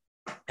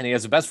 and he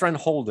has a best friend,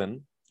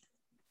 Holden.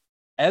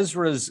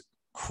 Ezra's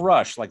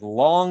crush, like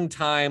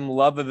long-time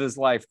love of his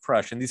life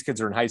crush, and these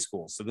kids are in high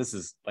school, so this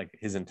is like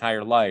his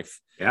entire life,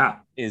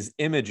 is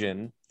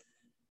Imogen,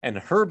 and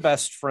her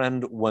best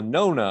friend,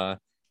 Winona,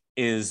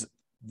 is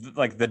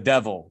like the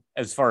devil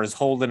as far as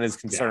Holden is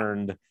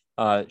concerned.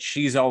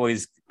 She's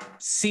always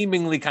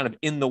seemingly kind of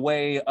in the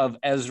way of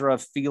Ezra,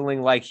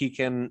 feeling like he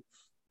can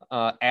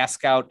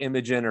ask out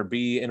Imogen or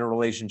be in a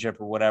relationship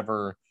or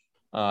whatever.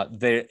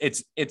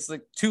 It's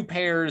like two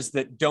pairs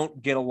that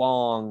don't get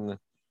along,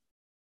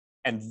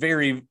 and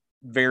very,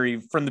 very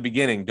from the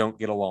beginning don't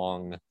get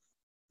along.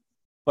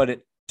 But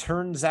it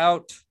turns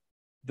out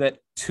that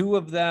two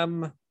of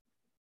them,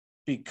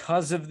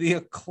 because of the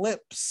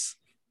eclipse,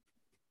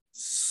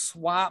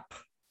 swap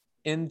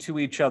into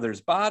each other's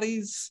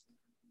bodies.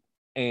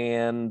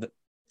 And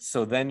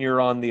so then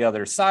you're on the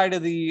other side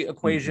of the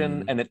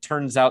equation, and it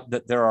turns out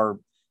that there are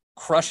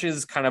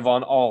crushes kind of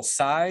on all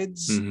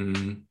sides.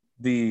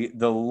 The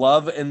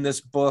love in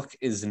this book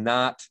is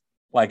not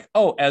like,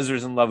 oh,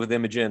 Ezra's in love with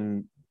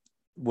Imogen,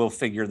 we'll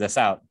figure this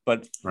out,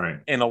 but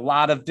in a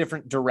lot of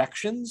different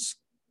directions,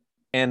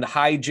 and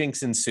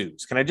hijinks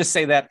ensues. Can I just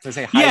say that? Can I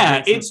say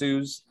hijinks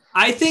ensues?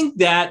 I think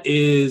it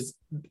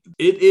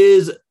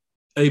is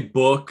a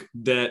book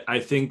that I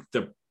think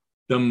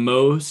the the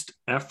most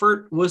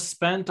effort was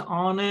spent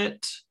on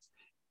it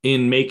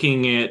in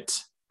making it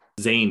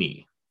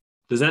zany.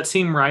 Does that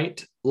seem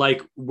right?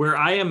 Like where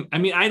I am, I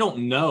mean, I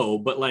don't know,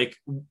 but like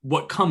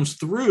what comes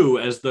through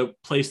as the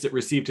place that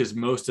received his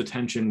most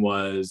attention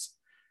was,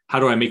 how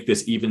do I make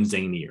this even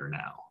zanier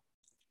now?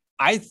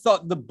 I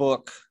thought the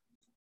book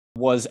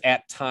was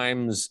at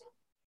times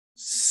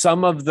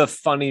some of the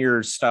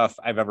funnier stuff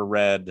I've ever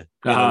read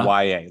in a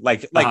YA.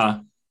 Like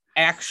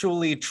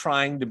actually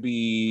trying to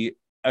be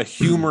a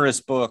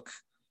humorous book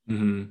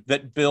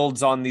that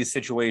builds on these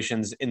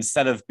situations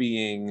instead of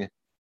being, I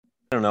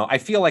don't know. I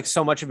feel like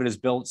so much of it is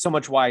built, so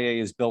much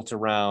YA is built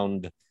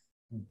around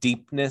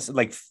deepness,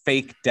 like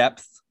fake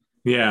depth.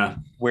 Yeah.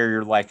 Where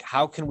you're like,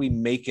 how can we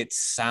make it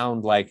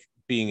sound like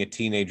being a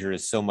teenager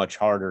is so much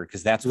harder?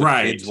 Because that's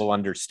what kids will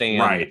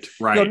understand.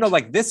 Right. No,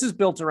 like this is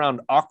built around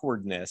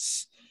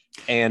awkwardness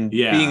and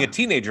being a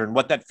teenager and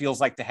what that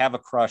feels like to have a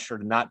crush or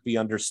to not be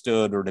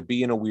understood or to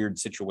be in a weird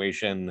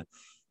situation,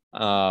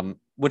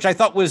 which I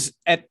thought was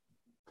at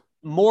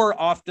more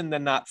often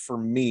than not for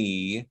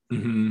me,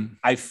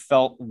 I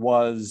felt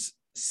was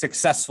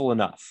successful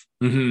enough.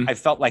 I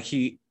felt like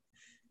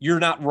you're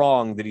not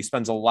wrong that he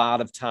spends a lot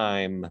of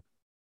time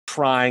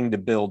trying to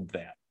build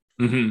that.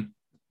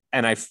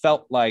 And I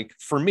felt like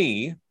for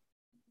me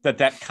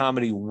that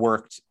comedy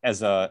worked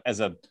as a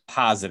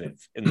positive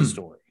in the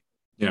story.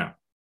 Yeah.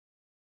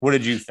 What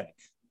did you think?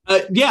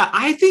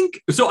 I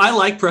think so. I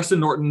like Preston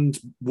Norton's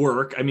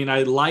work. I mean,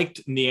 I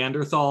liked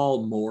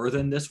Neanderthal more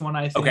than this one,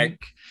 I think. Okay.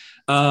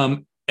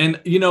 And,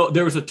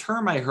 there was a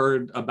term I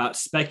heard about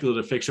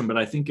speculative fiction, but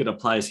I think it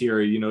applies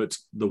here.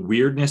 It's the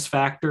weirdness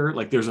factor.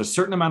 Like there's a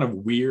certain amount of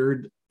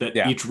weird that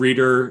each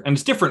reader, and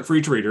it's different for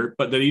each reader,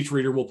 but that each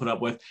reader will put up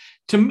with.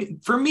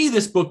 For me,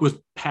 this book was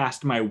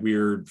past my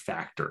weird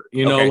factor.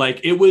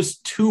 Like it was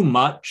too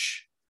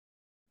much.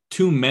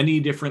 Too many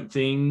different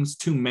things,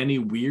 too many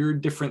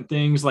weird different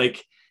things.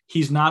 Like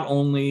he's not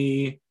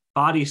only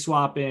body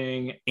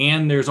swapping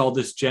and there's all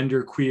this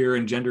gender queer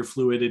and gender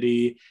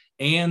fluidity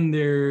and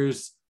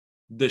there's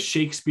the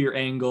Shakespeare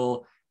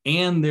angle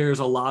and there's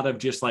a lot of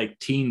just like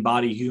teen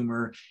body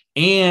humor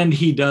and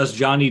he does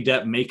Johnny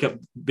Depp makeup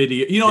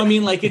video. You know what I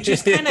mean? Like it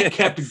just kind of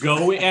kept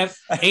going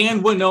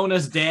and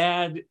Winona's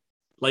dad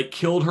like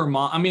killed her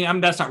mom. I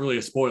mean, that's not really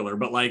a spoiler,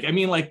 but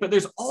but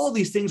there's all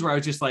these things where I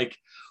was just like,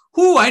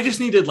 I just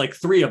needed like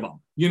 3 of them,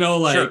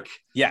 Sure.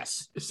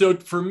 Yes. So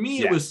for me,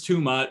 it was too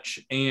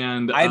much.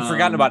 And I had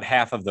forgotten about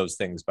half of those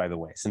things, by the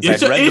way, since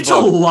I've read the book. It's a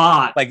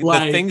lot. Like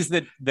the things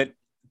that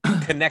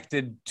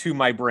connected to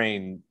my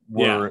brain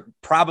were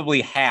probably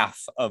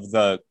half of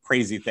the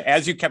crazy thing.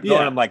 As you kept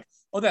going, I'm like,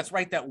 oh, that's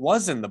right. That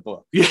was in the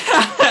book.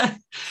 Yeah.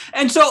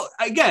 And so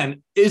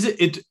again,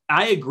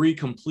 I agree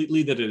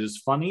completely that it is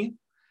funny.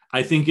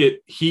 I think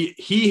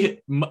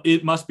it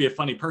must be a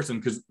funny person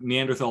because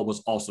Neanderthal was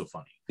also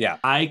funny. Yeah.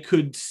 I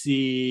could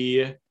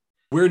see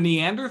where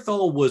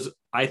Neanderthal was,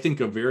 I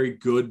think, a very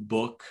good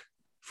book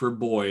for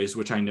boys,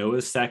 which I know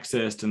is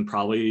sexist and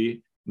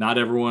probably not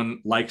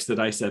everyone likes that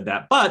I said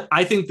that. But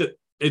I think that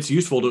it's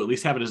useful to at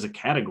least have it as a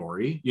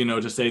category,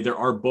 to say there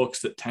are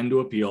books that tend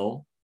to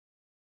appeal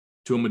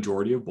to a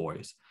majority of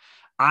boys.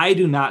 I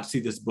do not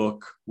see this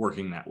book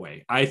working that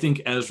way. I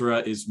think Ezra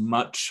is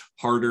much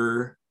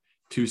harder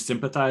to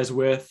sympathize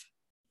with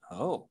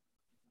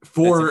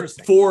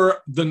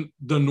for the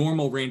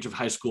normal range of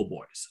high school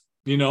boys.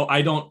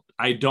 I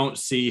don't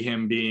see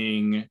him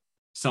being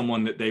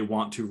someone that they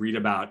want to read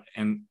about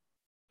and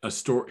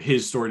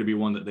his story to be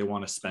one that they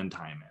want to spend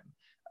time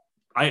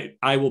in.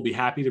 I will be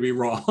happy to be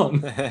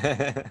wrong.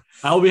 I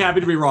will be happy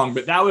to be wrong,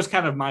 but that was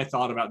kind of my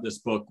thought about this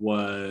book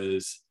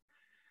was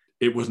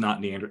it was not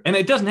Neanderthal. And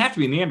it doesn't have to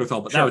be Neanderthal,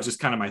 but that was just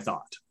kind of my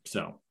thought.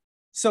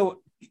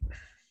 So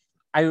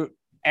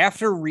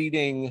after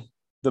reading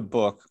the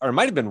book, or it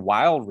might have been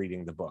while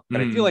reading the book,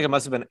 but I feel like it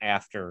must have been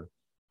after,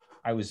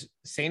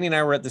 Sandy and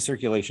I were at the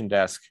circulation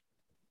desk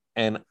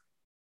and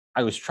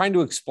I was trying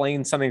to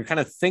explain something, kind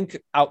of think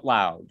out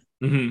loud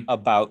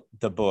about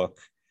the book.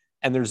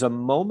 And there's a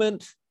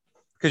moment,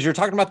 because you're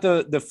talking about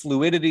the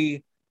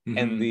fluidity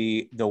and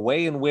the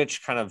way in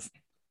which kind of,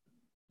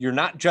 you're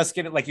not just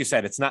getting, like you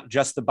said, it's not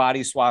just the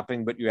body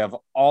swapping, but you have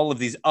all of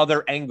these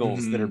other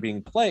angles that are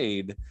being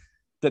played,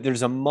 that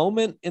there's a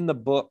moment in the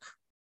book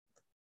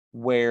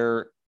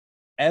where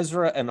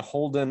Ezra and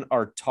Holden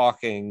are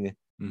talking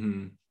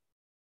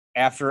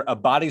after a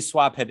body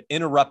swap had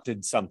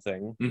interrupted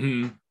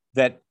something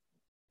that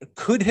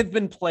could have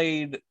been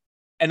played.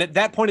 And at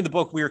that point in the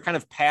book, we were kind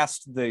of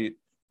past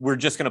we're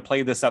just going to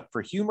play this up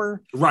for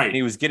humor. Right. And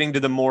he was getting to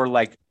the more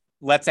like,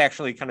 let's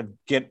actually kind of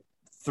get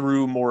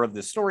through more of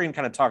the story and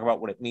kind of talk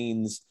about what it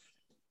means.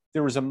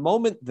 There was a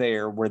moment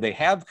there where they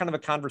have kind of a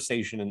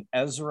conversation and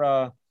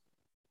Ezra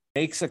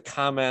makes a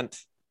comment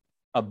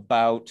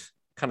about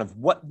kind of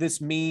what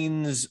this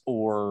means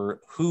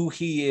or who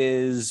he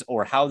is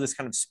or how this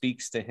kind of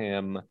speaks to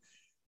him.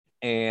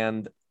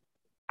 And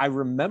I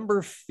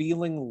remember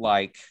feeling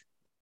like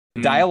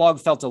dialogue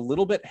felt a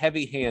little bit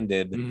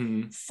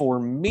heavy-handed for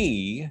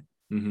me,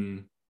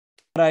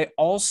 but I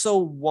also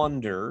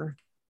wonder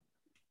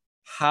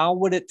how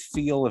would it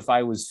feel if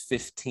I was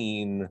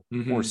 15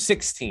 or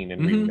 16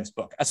 and reading this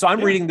book? So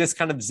I'm reading this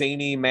kind of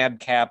zany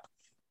madcap.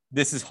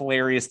 This is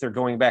hilarious. They're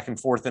going back and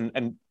forth.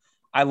 And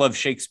I love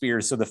Shakespeare.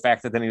 So the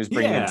fact that then he was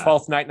bringing in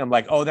Twelfth Night, and I'm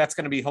like, oh, that's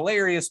going to be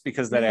hilarious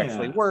because that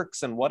actually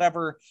works and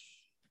whatever.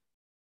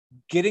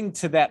 Getting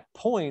to that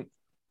point,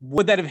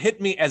 would that have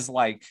hit me as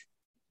like,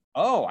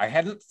 oh, I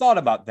hadn't thought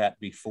about that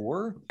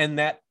before? And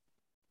that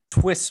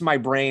twists my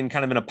brain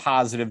kind of in a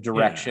positive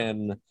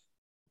direction. Yeah.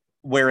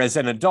 Whereas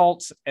an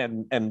adult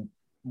and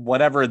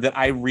whatever, that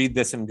I read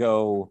this and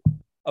go,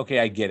 okay,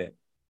 I get it.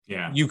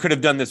 Yeah. You could have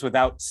done this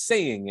without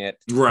saying it.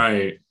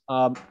 Right.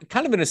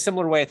 Kind of in a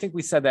similar way. I think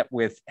we said that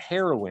with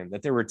Heroine,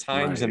 that there were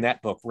times in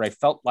that book where I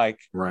felt like,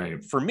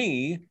 for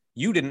me,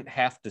 you didn't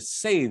have to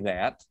say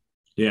that.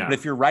 Yeah. But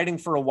if you're writing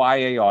for a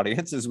YA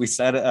audience, as we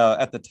said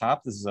at the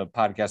top, this is a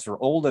podcast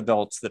for old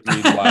adults that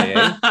read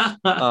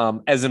YA.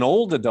 As an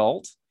old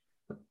adult,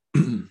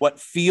 what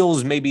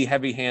feels maybe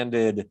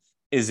heavy-handed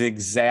is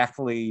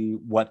exactly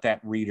what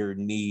that reader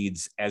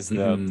needs as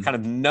the kind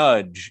of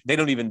nudge. They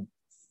don't even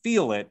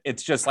feel it.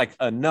 It's just like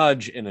a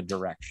nudge in a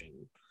direction.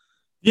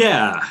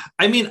 Yeah.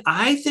 I mean,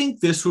 I think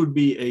this would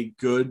be a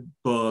good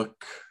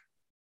book.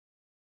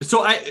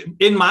 So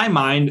in my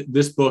mind,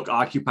 this book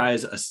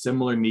occupies a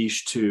similar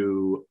niche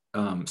to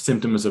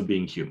Symptoms of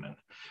Being Human,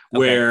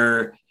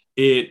 where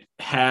I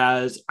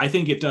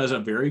think it does a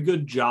very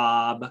good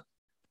job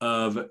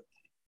of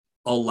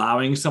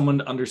allowing someone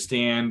to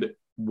understand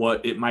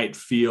what it might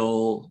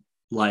feel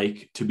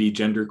like to be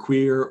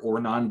genderqueer or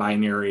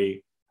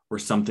non-binary or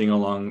something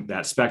along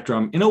that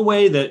spectrum in a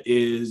way that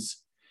is,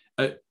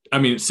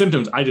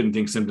 Symptoms, I didn't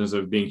think Symptoms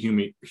of Being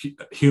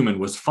Human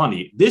was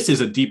funny. This is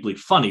a deeply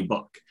funny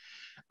book.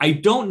 I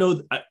don't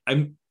know.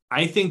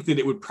 I think that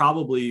it would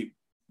probably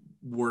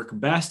work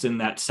best in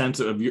that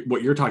sense of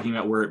what you're talking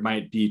about, where it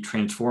might be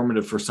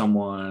transformative for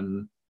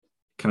someone,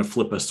 kind of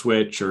flip a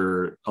switch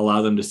or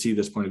allow them to see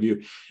this point of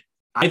view.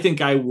 I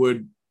think I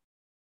would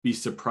be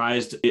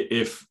surprised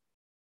if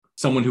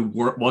someone who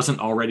wasn't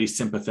already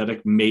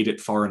sympathetic made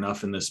it far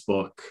enough in this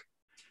book,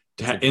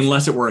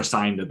 unless it were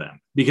assigned to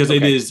them, because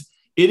it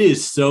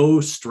is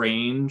so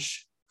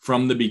strange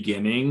from the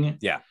beginning.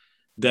 Yeah,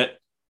 that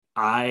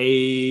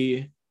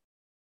I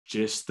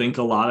just think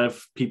a lot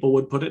of people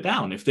would put it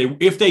down if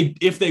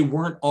they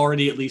weren't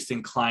already at least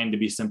inclined to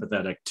be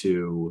sympathetic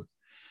to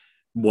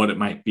what it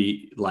might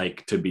be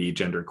like to be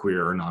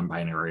genderqueer or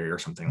non-binary or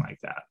something like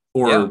that,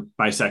 or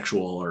bisexual,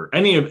 or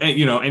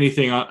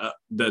anything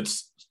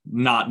that's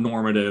not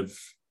normative,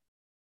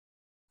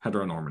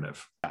 heteronormative.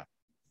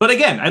 But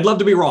again, I'd love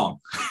to be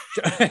wrong.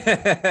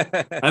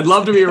 I'd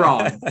love to be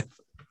wrong.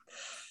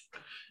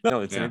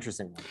 No, it's an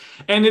interesting one.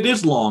 And it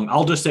is long.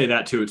 I'll just say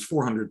that too. It's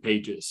 400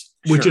 pages,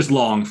 which is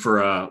long for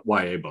a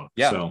YA book.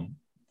 Yeah. So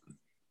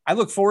I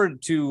look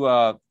forward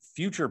to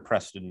future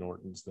Preston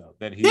Nortons, though.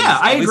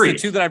 I agree. The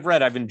two that I've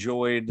read, I've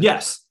enjoyed.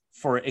 Yes.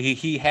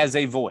 He has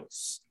a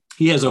voice.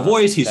 He has a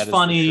voice. He's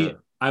funny.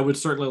 Sure. I would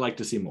certainly like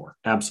to see more.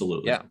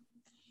 Absolutely. Yeah.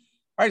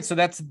 All right. So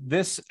that's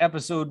this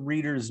episode,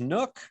 Reader's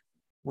Nook.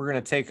 We're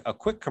going to take a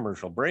quick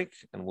commercial break,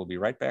 and we'll be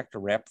right back to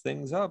wrap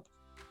things up.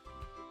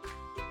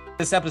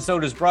 This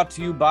episode is brought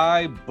to you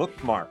by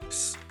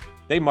Bookmarks.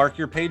 They mark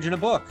your page in a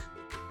book.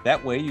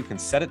 That way you can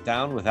set it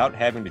down without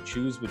having to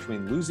choose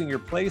between losing your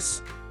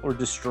place or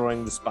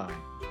destroying the spine.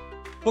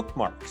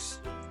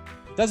 Bookmarks.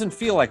 Doesn't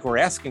feel like we're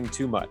asking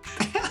too much.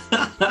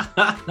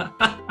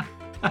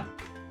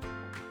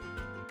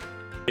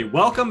 Hey,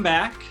 welcome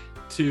back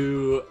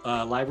to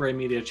Library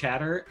Media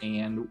Chatter,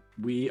 and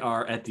we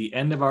are at the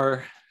end of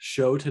our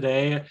show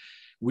today.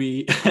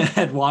 We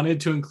had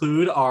wanted to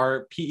include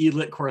our PE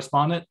Lit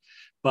correspondent,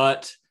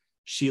 but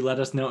she let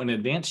us know in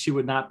advance she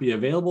would not be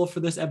available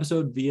for this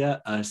episode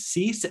via a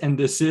cease and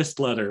desist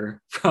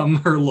letter from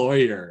her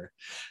lawyer.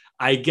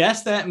 I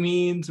guess that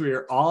means we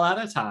are all out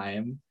of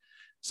time.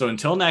 So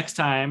until next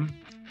time,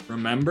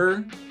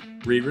 remember,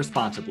 read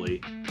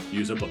responsibly,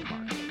 use a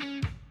bookmark.